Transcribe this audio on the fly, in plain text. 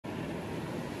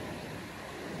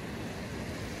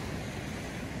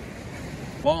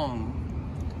Bong.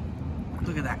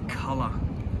 Look at that color.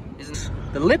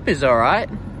 The lip is all right.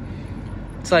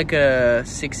 It's like a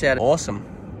 6 out of... Awesome.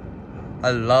 I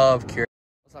love curiosity.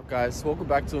 What's up, guys? Welcome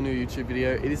back to a new YouTube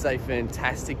video. It is a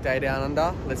fantastic day down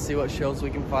under. Let's see what shells we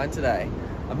can find today.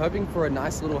 I'm hoping for a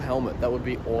nice little helmet. That would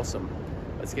be awesome.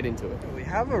 Let's get into it. We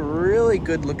have a really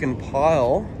good looking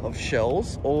pile of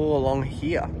shells all along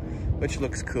here, which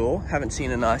looks cool. Haven't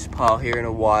seen a nice pile here in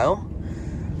a while.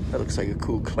 That looks like a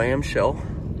cool clam shell.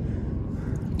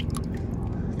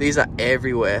 These are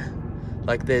everywhere.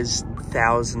 Like there's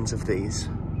thousands of these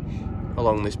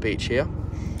along this beach here.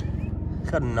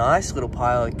 Got a nice little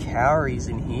pile of cowries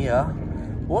in here.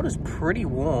 Water's pretty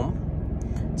warm.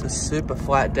 It's a super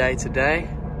flat day today.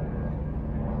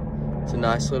 It's a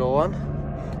nice little one.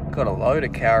 Got a load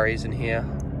of cowries in here.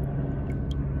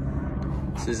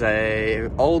 This is a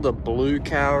older blue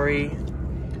cowrie.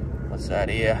 What's that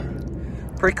here?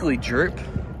 Prickly droop.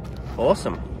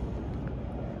 Awesome.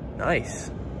 Nice.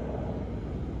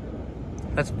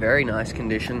 That's very nice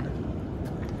condition.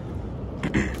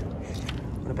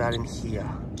 What about in here?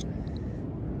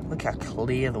 Look how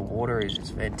clear the water is.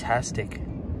 It's fantastic.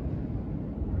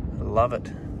 I love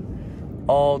it.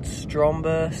 Old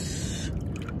strombus.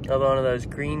 Another one of those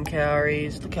green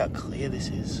cowries. Look how clear this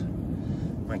is.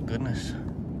 My goodness.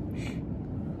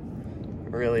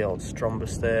 Really old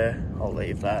strombus there. I'll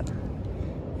leave that.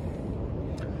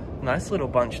 Nice little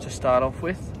bunch to start off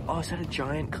with. Oh, is that a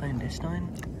giant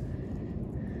clandestine?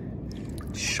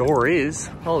 Sure is.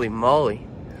 Holy moly.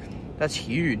 That's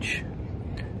huge.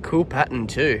 Cool pattern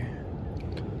too.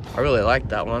 I really like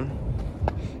that one.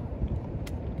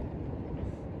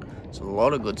 There's a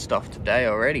lot of good stuff today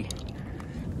already.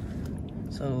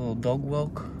 Is that a little dog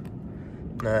whelk?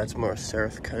 No, it's more a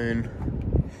seraph cone.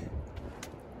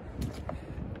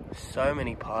 So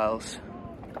many piles.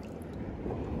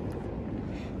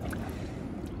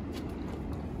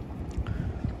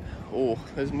 Oh,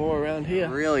 there's more around here.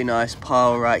 Really nice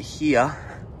pile right here.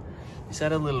 Is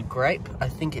that a little grape? I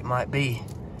think it might be.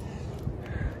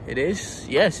 It is?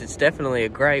 Yes, it's definitely a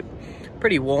grape.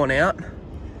 Pretty worn out.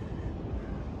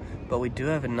 But we do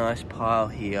have a nice pile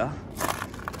here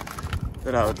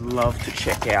that I would love to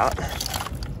check out.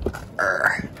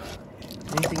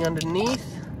 Anything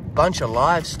underneath? Bunch of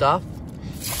live stuff.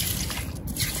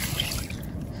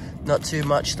 Not too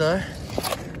much though.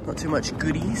 Not too much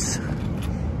goodies.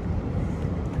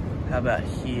 How about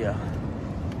here?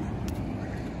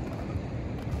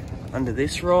 Under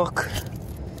this rock.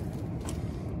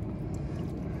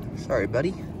 Sorry,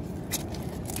 buddy.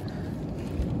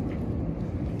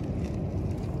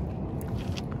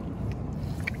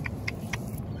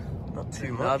 Not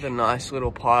too much. Another nice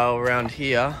little pile around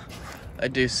here. I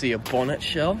do see a bonnet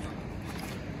shell.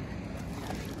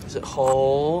 Is it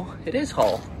whole? It is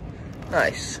whole.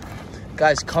 Nice.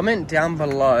 Guys, comment down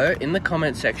below in the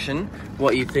comment section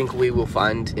what you think we will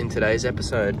find in today's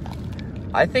episode.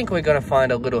 I think we're gonna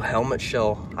find a little helmet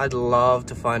shell. I'd love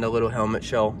to find a little helmet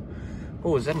shell.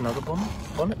 Oh, is that another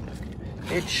bonnet?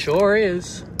 It sure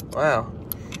is. Wow.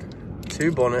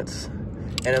 2 bonnets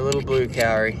and a little blue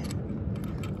cowrie.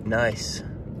 Nice.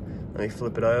 Let me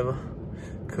flip it over.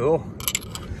 Cool.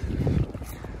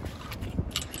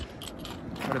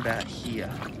 What about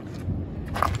here?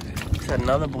 Is that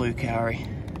another blue cowrie?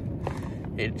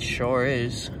 It sure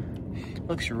is.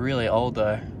 Looks really old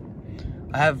though.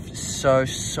 I have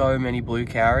so many blue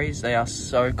cowries. They are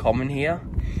so common here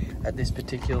at this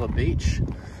particular beach.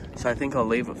 So I think I'll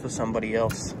leave it for somebody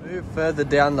else. Move further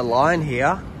down the line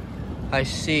here. I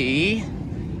see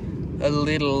a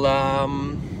little,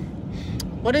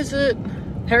 what is it?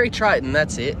 Hairy Triton,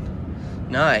 that's it.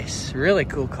 Nice, really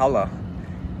cool color.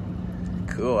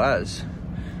 Cool as.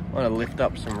 I want to lift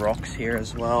up some rocks here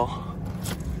as well.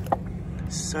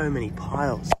 So many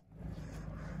piles.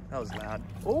 That was loud.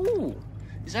 Oh,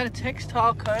 is that a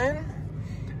textile cone?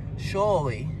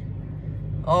 Surely.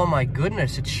 Oh my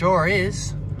goodness, it sure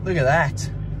is. Look at that.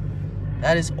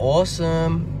 That is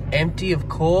awesome. Empty, of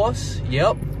course.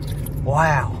 Yep.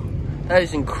 Wow. That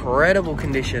is incredible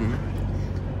condition.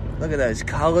 Look at those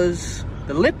colors.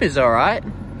 The lip is all right.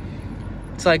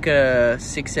 It's like a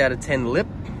 6 out of 10 lip.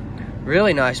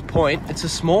 Really nice point. It's a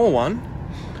small one,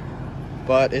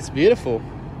 but it's beautiful.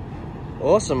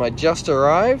 Awesome. I just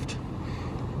arrived.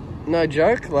 No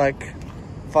joke, like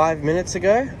 5 minutes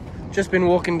ago. Just been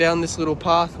walking down this little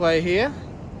pathway here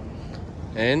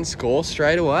and score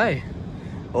straight away.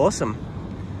 Awesome.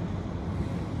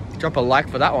 Drop a like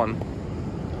for that one.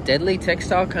 Deadly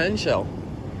textile cone shell.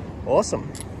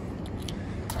 Awesome.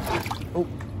 Oh.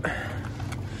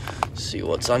 See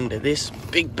what's under this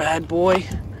big bad boy.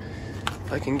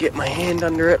 If I can get my hand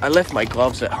under it. I left my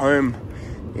gloves at home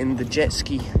in the jet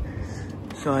ski.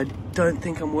 So I don't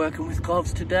think I'm working with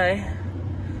gloves today,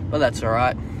 but that's all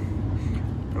right.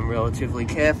 I'm relatively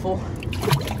careful.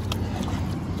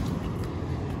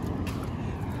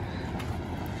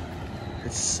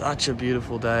 It's such a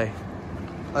beautiful day.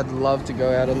 I'd love to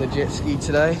go out on the jet ski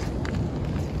today.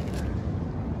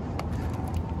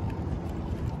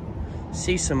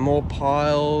 See some more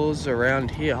piles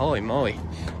around here. Holy moly.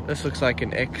 This looks like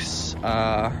an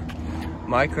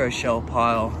micro shell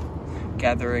pile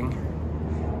gathering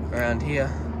around here.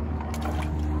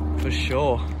 For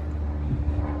sure.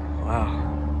 Wow.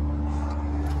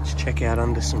 Let's check out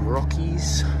under some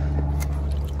rockies.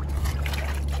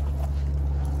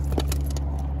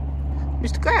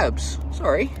 Mr. Krabs,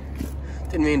 sorry.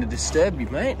 Didn't mean to disturb you,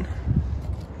 mate.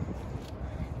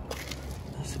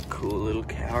 That's a cool little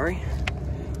cowrie.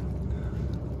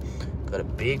 Got a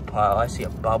big pile. I see a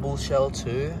bubble shell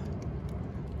too.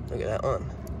 Look at that one.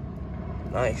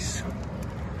 Nice.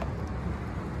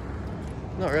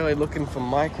 Not really looking for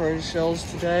micro shells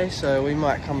today, so we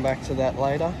might come back to that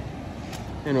later.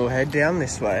 And we'll head down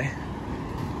this way.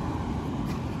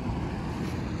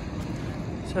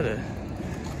 Is that a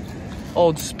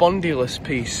old spondylus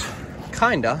piece?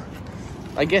 Kinda.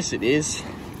 I guess it is.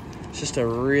 It's just a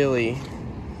really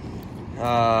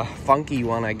funky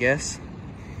one, I guess.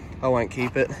 I won't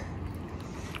keep it.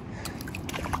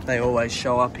 They always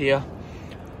show up here.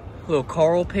 Little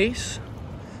coral piece.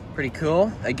 Pretty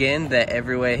cool. Again, they're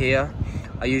everywhere here.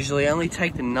 I usually only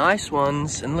take the nice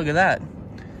ones, and look at that.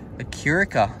 A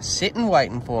curica sitting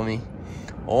waiting for me.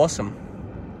 Awesome.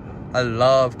 I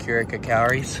love curica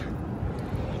cowries.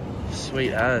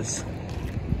 Sweet as.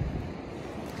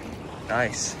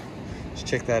 Nice. Let's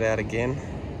check that out again.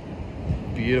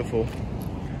 Beautiful.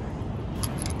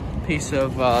 Piece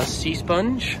of sea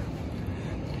sponge.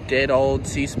 Dead old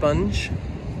sea sponge.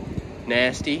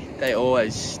 Nasty. They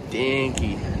always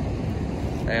stinky.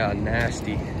 They are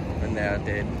nasty when they are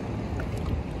dead.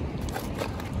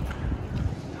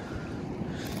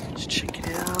 Let's check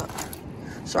it out.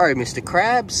 Sorry, Mr.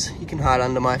 Krabs. You can hide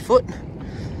under my foot.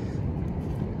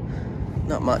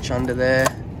 Not much under there.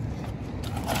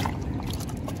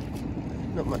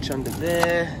 Not much under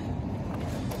there.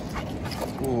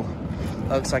 Ooh,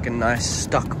 that looks like a nice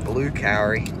stuck blue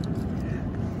cowrie.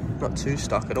 Not too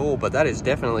stuck at all, but that is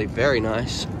definitely very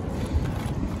nice.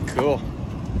 Cool.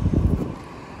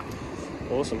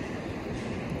 Awesome.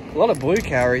 A lot of blue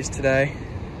cowries today.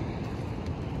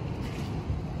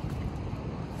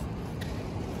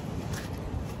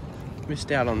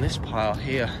 Missed out on this pile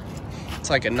here. It's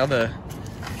like another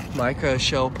micro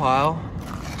shell pile.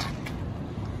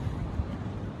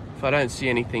 If I don't see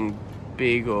anything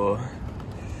big or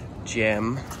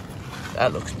gem,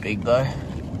 that looks big though.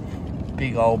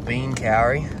 Big old bean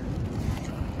cowrie.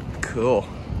 Cool.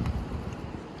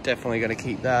 Definitely gonna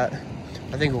keep that.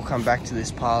 I think we'll come back to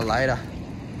this pile later.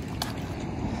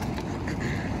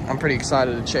 I'm pretty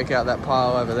excited to check out that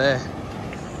pile over there.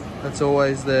 That's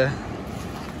always there.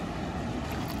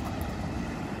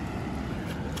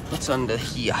 What's under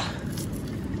here?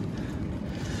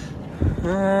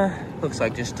 Looks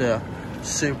like just a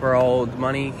super old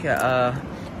money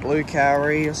blue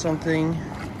cowrie or something.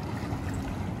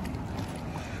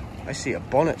 I see a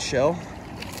bonnet shell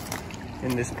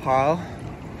in this pile.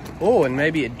 Oh, and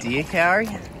maybe a deer cowrie.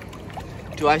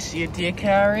 Do I see a deer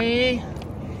cowrie?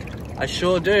 I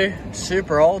sure do.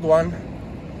 Super old one.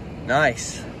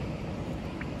 Nice.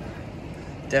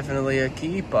 Definitely a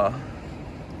keeper.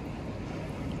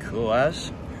 Cool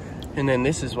as. And then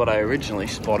this is what I originally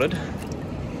spotted.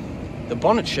 The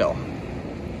bonnet shell.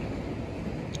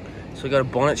 So we got a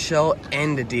bonnet shell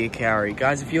and a deer cowrie.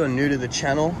 Guys, if you are new to the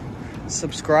channel,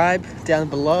 subscribe down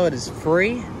below. It is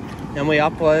free. And we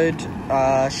upload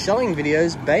shelling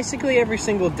videos basically every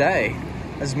single day,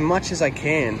 as much as I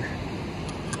can.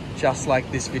 Just like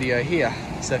this video here.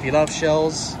 So if you love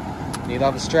shells and you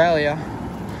love Australia,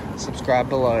 subscribe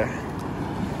below.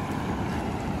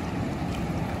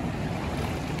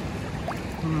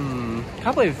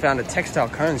 Can't believe we found a textile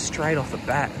cone straight off the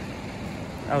bat.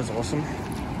 That was awesome.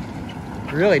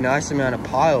 Really nice amount of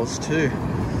piles too.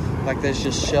 Like there's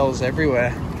just shells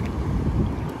everywhere.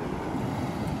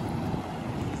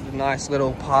 It's a nice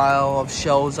little pile of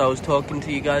shells I was talking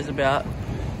to you guys about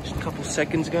just a couple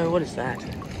seconds ago. What is that?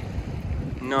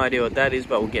 No idea what that is,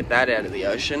 but we'll get that out of the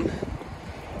ocean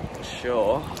for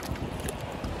sure.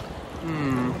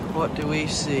 What do we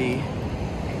see?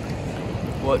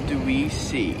 What do we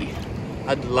see?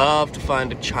 I'd love to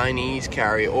find a Chinese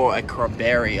cowrie or a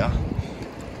Crabaria.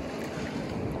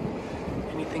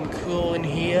 Anything cool in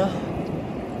here?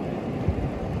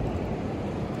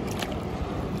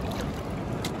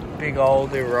 big old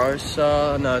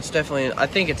Erosa. No, it's definitely, I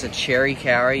think it's a cherry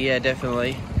cowrie, yeah,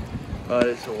 definitely. But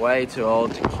it's way too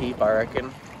old to keep, I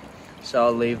reckon. So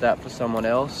I'll leave that for someone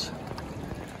else.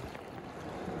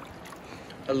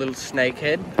 A little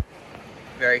snakehead,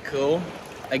 very cool.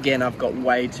 Again, I've got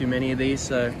way too many of these,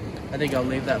 so I think I'll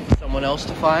leave that for someone else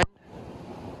to find.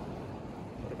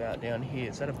 What about down here?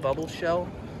 Is that a bubble shell?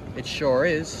 It sure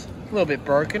is. A little bit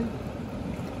broken.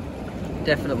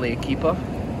 Definitely a keeper.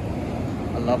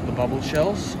 I love the bubble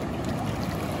shells.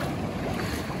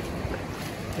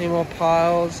 Any more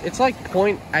piles? It's like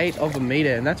 0.8 of a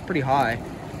meter, and that's pretty high,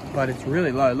 but it's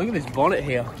really low. Look at this bonnet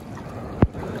here.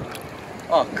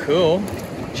 Oh, cool.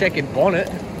 Checkered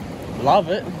bonnet. Love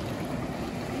it.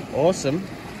 Awesome.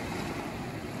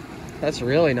 That's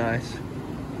really nice.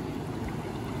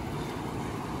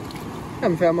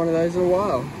 Haven't found one of those in a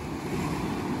while.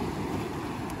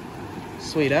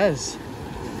 Sweet as.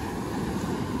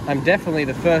 I'm definitely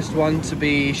the first one to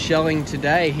be shelling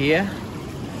today here,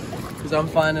 because I'm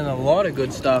finding a lot of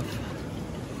good stuff.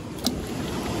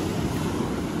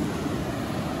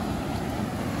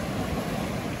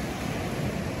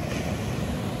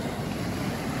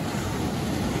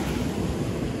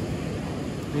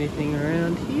 Anything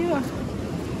around here?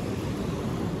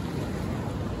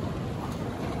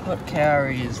 What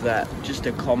cowrie is that? Just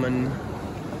a common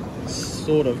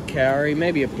sort of cowrie,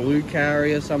 maybe a blue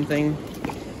cowrie or something.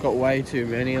 Got way too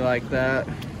many like that.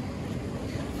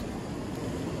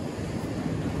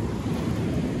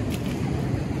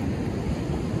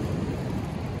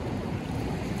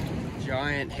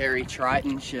 Giant hairy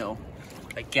triton shell.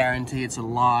 I guarantee it's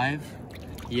alive.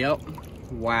 Yep.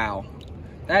 Wow.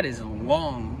 That is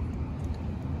long.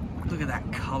 Look at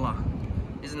that color.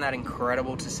 Isn't that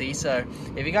incredible to see? So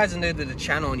if you guys are new to the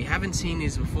channel and you haven't seen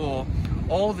this before,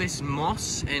 all this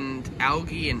moss and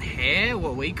algae and hair,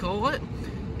 what we call it,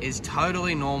 is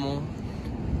totally normal.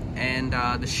 And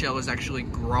the shell is actually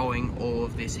growing all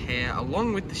of this hair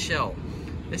along with the shell.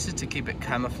 This is to keep it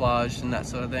camouflaged and that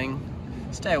sort of thing.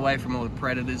 Stay away from all the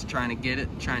predators trying to get it,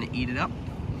 trying to eat it up.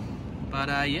 But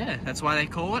yeah, that's why they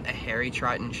call it a hairy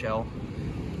triton shell.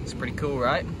 It's pretty cool,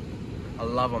 right? I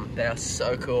love them. They are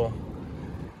so cool.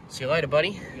 See you later,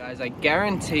 buddy. Guys, I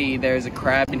guarantee there's a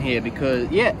crab in here because,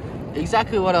 yeah,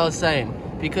 exactly what I was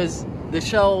saying. Because the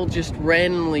shell just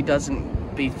randomly doesn't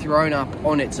be thrown up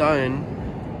on its own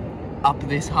up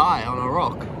this high on a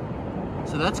rock.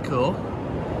 So that's cool.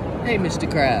 Hey, Mr.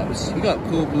 Krabs, you got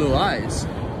cool blue eyes.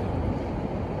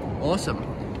 Awesome.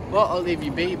 Well, I'll leave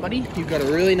you be, buddy. You've got a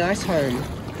really nice home.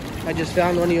 I just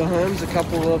found one of your homes a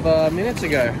couple of minutes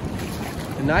ago.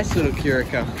 A nice little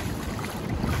curica.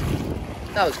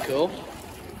 That was cool.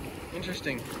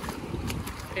 Interesting.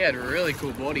 He had a really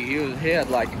cool body. He had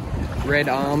like red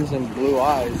arms and blue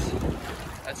eyes.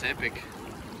 That's epic.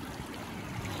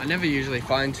 I never usually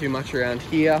find too much around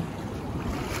here.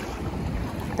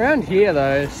 Around here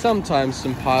though, sometimes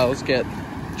some piles get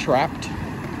trapped.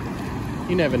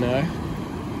 You never know.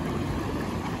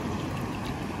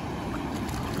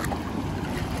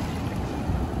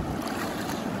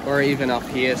 Or even up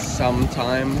here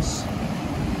sometimes.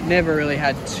 Never really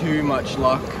had too much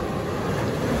luck.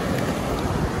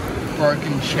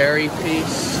 Broken cherry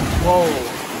piece. Whoa.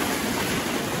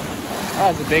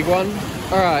 That was a big one.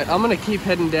 Alright, I'm gonna keep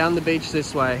heading down the beach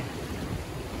this way,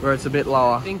 where it's a bit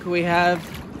lower. I think we have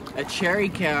a cherry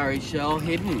cowrie shell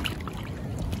hidden.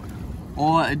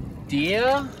 Or a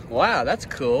deer. Wow, that's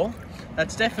cool.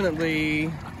 That's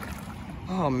definitely...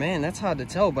 Oh man, that's hard to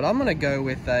tell, but I'm gonna go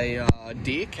with a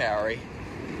deer cowrie.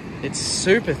 It's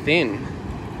super thin.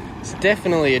 It's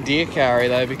definitely a deer cowrie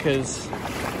though, because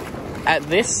at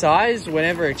this size,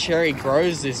 whenever a cherry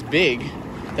grows this big,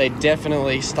 they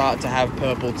definitely start to have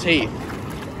purple teeth.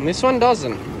 And this one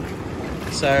doesn't.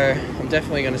 So I'm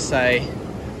definitely gonna say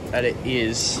that it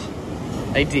is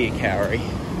a deer cowrie.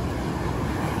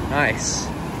 Nice.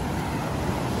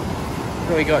 What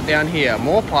do we got down here?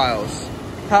 More piles.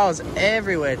 Piles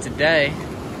everywhere today.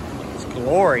 It's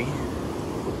glory.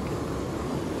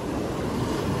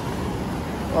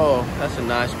 Oh, that's a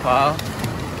nice pile.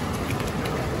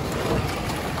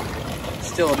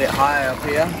 Still a bit high up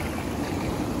here.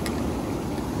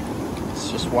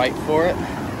 Let's just wait for it.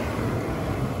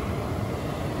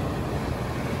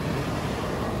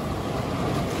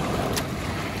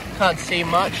 Can't see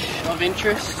much of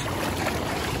interest.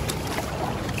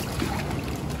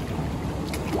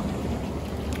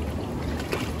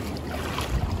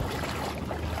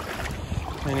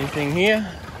 Anything here?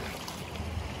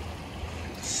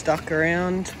 Stuck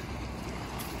around?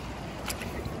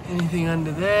 Anything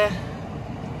under there?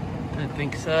 Don't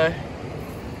think so.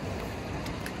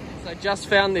 So I just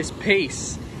found this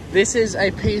piece. This is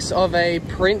a piece of a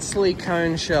princely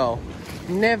cone shell.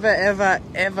 Never, ever,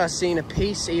 ever seen a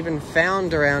piece even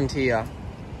found around here.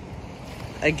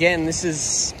 Again, this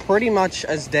is pretty much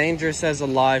as dangerous as a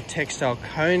live textile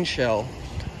cone shell,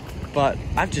 but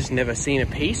I've just never seen a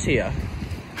piece here.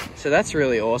 So that's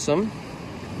really awesome.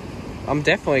 I'm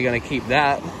definitely gonna keep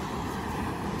that.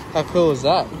 How cool is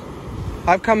that?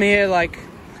 I've come here like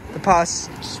the past,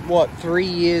 what, 3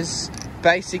 years,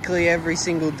 basically every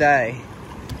single day.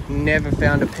 Never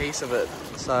found a piece of it.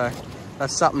 So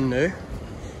that's something new.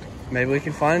 Maybe we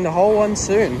can find a whole one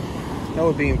soon. That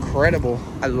would be incredible.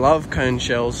 I love cone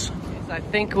shells. I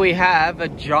think we have a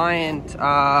giant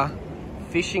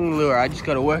fishing lure. I just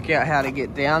got to work out how to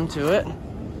get down to it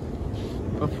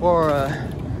before a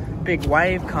big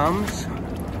wave comes.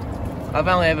 I've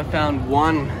only ever found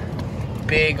one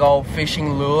big old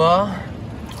fishing lure.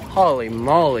 Holy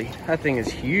moly, that thing is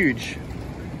huge.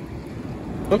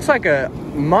 Looks like a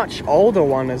much older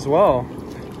one as well,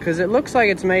 because it looks like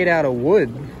it's made out of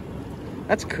wood.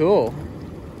 That's cool.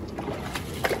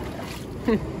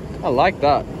 I like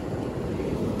that.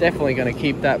 Definitely gonna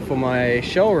keep that for my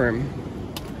shell room.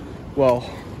 Well,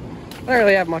 I don't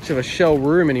really have much of a shell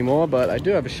room anymore, but I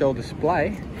do have a shell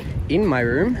display in my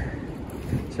room.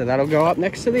 So that'll go up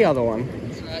next to the other one.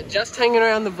 Just hanging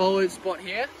around the volute spot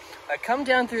here. I come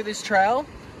down through this trail,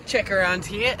 check around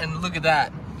here, and look at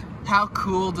that. How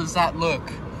cool does that look?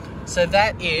 So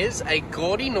that is a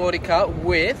Gaudy Nautica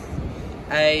with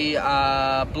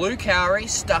a blue cowrie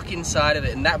stuck inside of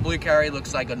it, and that blue cowrie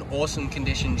looks like an awesome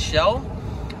condition shell.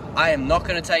 I am not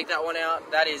going to take that one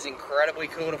out. That is incredibly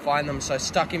cool to find them so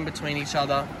stuck in between each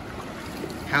other.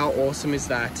 How awesome is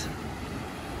that?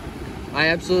 I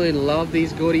absolutely love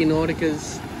these Gaudy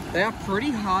Nauticas. They are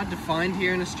pretty hard to find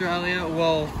here in Australia.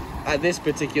 Well, at this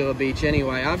particular beach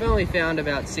anyway. I've only found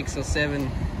about 6 or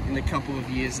 7 in the couple of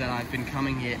years that I've been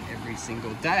coming here every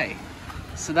single day.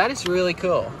 So that is really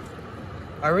cool.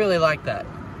 I really like that.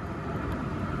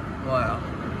 Wow.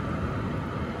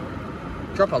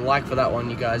 Drop a like for that one,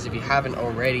 you guys, if you haven't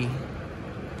already.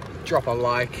 Drop a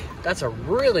like. That's a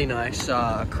really nice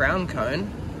crown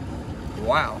cone.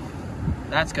 Wow.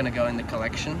 That's gonna go in the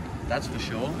collection, that's for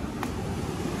sure.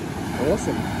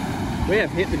 Awesome. We have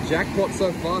hit the jackpot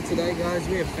so far today, guys.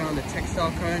 We have found a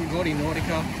textile cone, Gaudy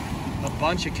Nautica, a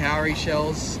bunch of cowrie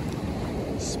shells.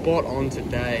 Spot on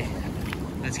today.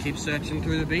 Let's keep searching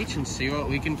through the beach and see what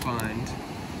we can find.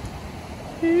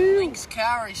 Link's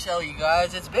cowrie shell, you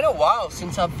guys. It's been a while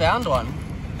since I've found one,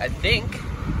 I think.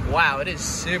 Wow, it is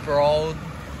super old.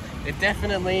 It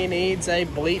definitely needs a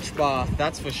bleach bath,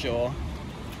 that's for sure.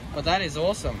 But that is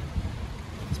awesome.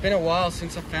 It's been a while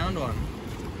since I found one.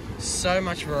 So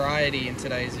much variety in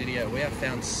today's video. We have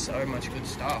found so much good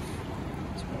stuff.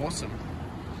 It's awesome.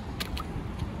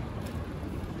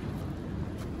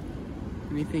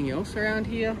 Anything else around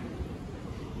here?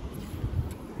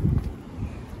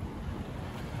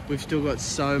 We've still got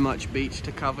so much beach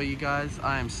to cover, you guys.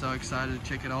 I am so excited to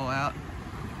check it all out.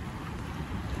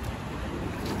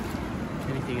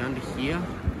 Anything under here?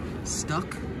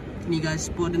 Stuck? Can you guys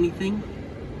spot anything?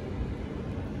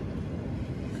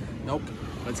 Nope.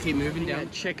 Let's keep moving down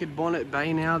Checkered Bonnet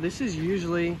Bay now. This is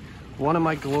usually one of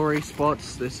my glory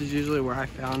spots. This is usually where I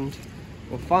find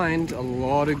a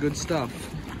lot of good stuff.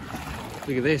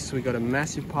 Look at this, we got a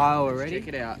massive pile already. Check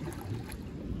it out.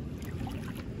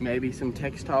 Maybe some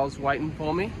textiles waiting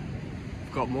for me.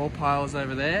 I've got more piles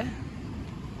over there.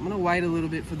 I'm gonna wait a little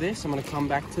bit for this. I'm gonna come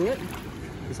back to it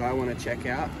because I want to check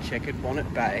out Checkered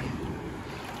Bonnet Bay.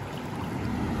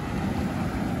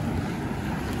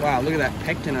 Wow, look at that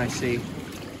pecten I see.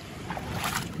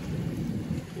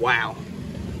 Wow.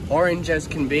 Orange as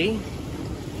can be.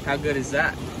 How good is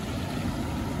that?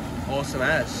 Awesome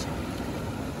as.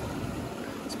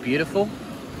 It's beautiful.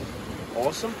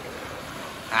 Awesome.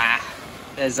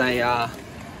 There's a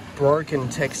broken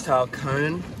textile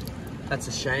cone. That's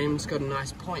a shame. It's got a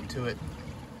nice point to it.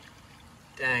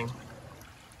 Dang.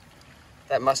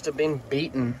 That must have been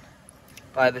beaten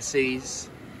by the seas.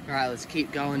 Alright, let's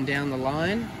keep going down the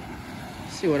line.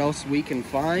 See what else we can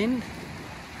find.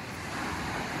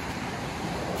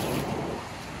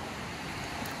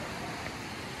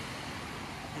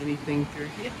 Anything through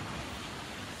here?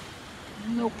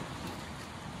 Nope.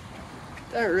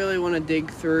 Don't really want to dig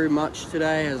through much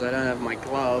today as I don't have my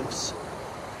gloves.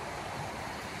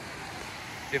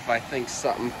 If I think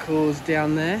something cool is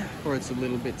down there, or it's a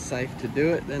little bit safe to do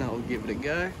it, then I'll give it a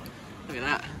go. Look at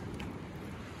that.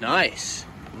 Nice.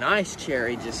 Nice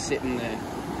cherry just sitting there.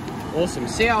 Awesome.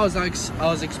 See how I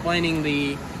was explaining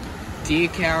the deer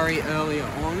cowrie earlier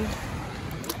on?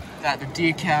 That the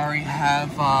deer cowrie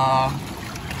have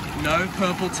no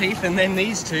purple teeth, and then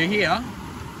these two here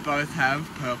both have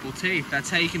purple teeth. That's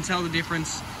how you can tell the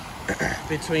difference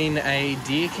between a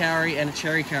deer cowrie and a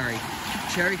cherry cowrie.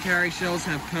 Cherry cowrie shells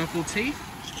have purple teeth,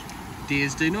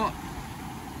 deers do not.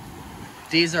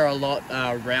 Deers are a lot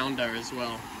rounder as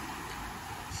well.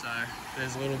 So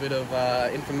there's a little bit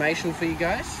of information for you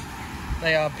guys.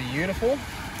 They are beautiful.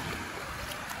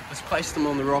 Let's place them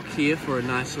on the rock here for a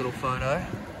nice little photo.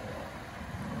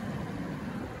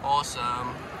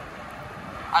 Awesome.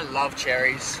 I love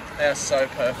cherries. They are so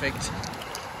perfect.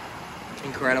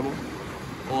 Incredible.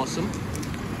 Awesome.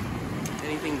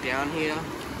 Anything down here?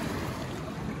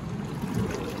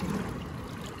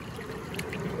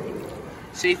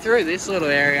 See, through this little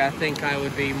area, I think I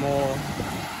would be more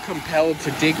compelled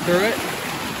to dig through it.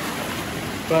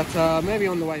 But maybe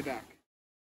on the way back.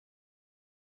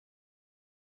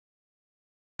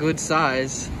 Good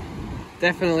size.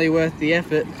 Definitely worth the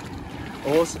effort.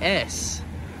 Awesome. S.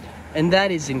 And that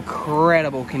is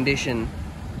incredible condition.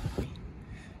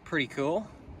 Pretty cool.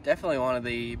 Definitely one of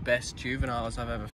the best juveniles I've ever